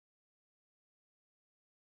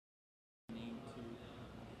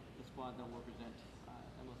that will represent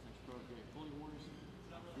MLS Next Pro here at Goalie Wars.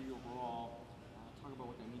 For you overall, talk about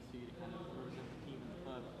what that means to you to kind of represent the team and the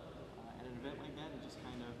club at an event like that, and just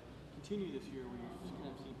kind of continue this year where you've just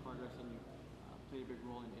kind of seen progress and you played a big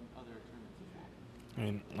role in other tournaments as well. I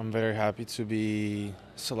mean, I'm very happy to be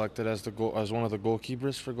selected as one of the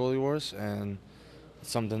goalkeepers for Goalie Wars, and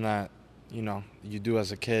it's something that you do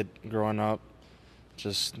as a kid growing up,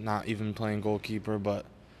 just not even playing goalkeeper, but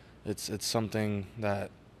it's something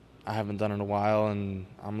that I haven't done in a while, and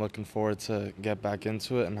I'm looking forward to get back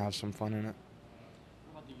into it and have some fun in it.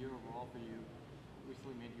 What about the year overall for you?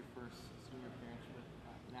 Recently made your first senior appearance with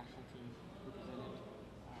the national team, represented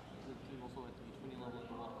the team also at the U20 level at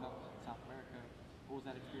the World Cup in South America. What was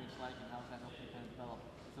that experience like, and how has that helped you kind of develop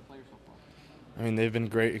as a player so far? I mean, they've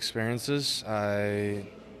been great experiences. I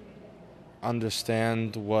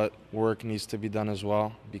understand what work needs to be done as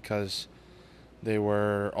well, because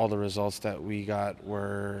all the results that we got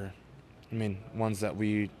were, ones that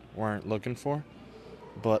we weren't looking for.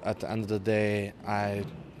 But at the end of the day, I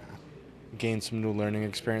gained some new learning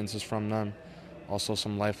experiences from them, also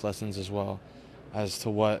some life lessons as well, as to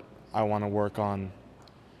what I want to work on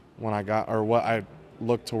what I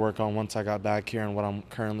look to work on once I got back here, and what I'm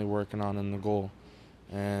currently working on in the goal.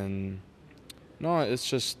 And no, it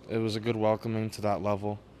was a good welcoming to that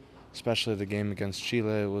level, especially the game against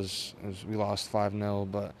Chile. We lost 5-0,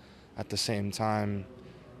 but at the same time,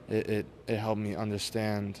 it helped me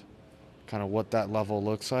understand kind of what that level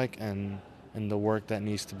looks like, and the work that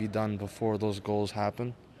needs to be done before those goals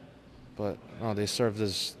happen. But no, they served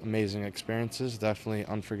as amazing experiences, definitely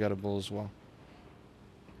unforgettable as well.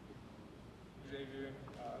 Xavier,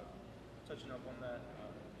 touching up on that,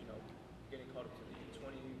 getting called up to the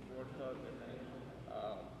U20 World Cup, and then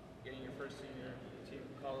getting your first senior team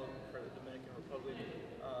call up for the Dominican Republic.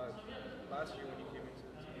 Last year when you came into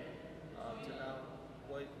the team, to now,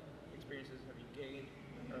 what experiences have you gained,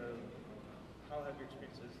 or how have your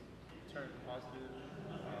experiences turned positive?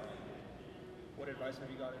 What advice have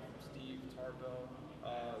you gotten from Steve, Tarbell,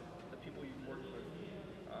 the people you've worked with,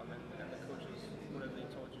 and the coaches? What have they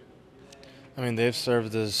told you? I mean, they've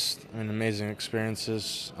served as amazing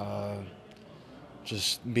experiences.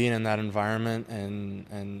 Just being in that environment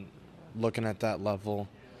and looking at that level,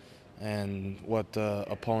 and what the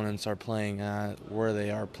opponents are playing at, where they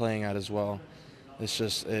are playing at as well. It's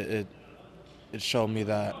just it showed me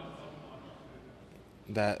that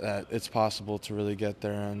it's possible to really get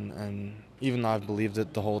there, and even though I've believed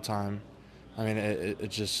it the whole time, I mean it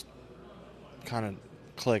just kind of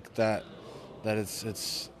clicked that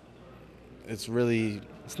it's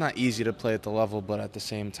not easy to play at the level, but at the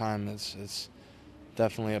same time it's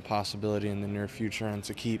definitely a possibility in the near future, and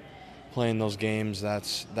to keep playing those games,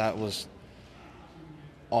 that was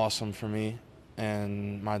awesome for me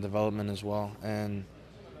and my development as well. And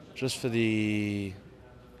just for the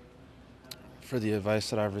advice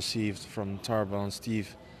that I've received from Tarbell and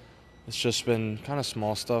Steve, it's just been kind of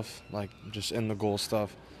small stuff, like just in the goal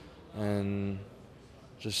stuff, and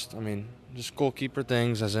just goalkeeper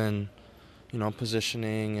things, as in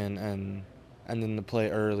positioning and ending the play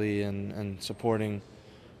early, and supporting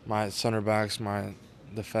my center backs, my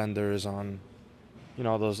defenders on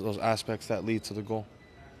those aspects that lead to the goal.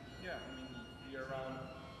 Yeah, I mean, you're around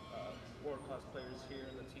world-class players here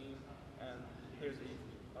in the team, and players that you've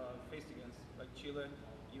faced against, like Chile.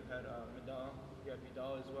 You had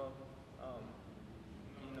Vidal as well.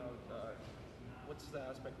 What's the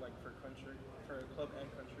aspect like for club and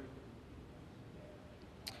country?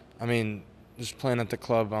 I mean, just playing at the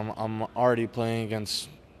club, I'm already playing against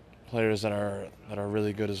players that are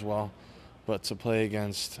really good as well. But to play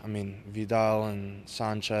against, Vidal and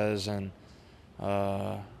Sanchez and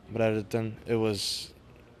Brereton, it was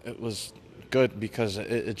good, because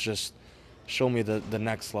it just showed me the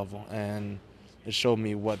next level, and it showed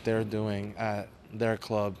me what they're doing at their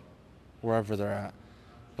club, wherever they're at.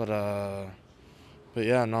 But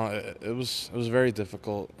yeah, no, it was very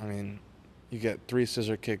difficult. I mean, you get 3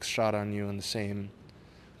 scissor kicks shot on you in the same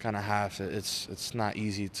kind of half. It's not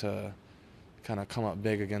easy to kind of come up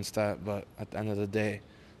big against that, but at the end of the day,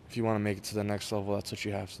 if you want to make it to the next level, that's what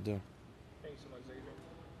you have to do. Thanks so much, Xavier.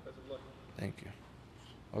 Best of luck. Thank you.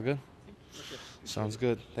 All good? Sounds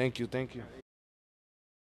good. Thank you.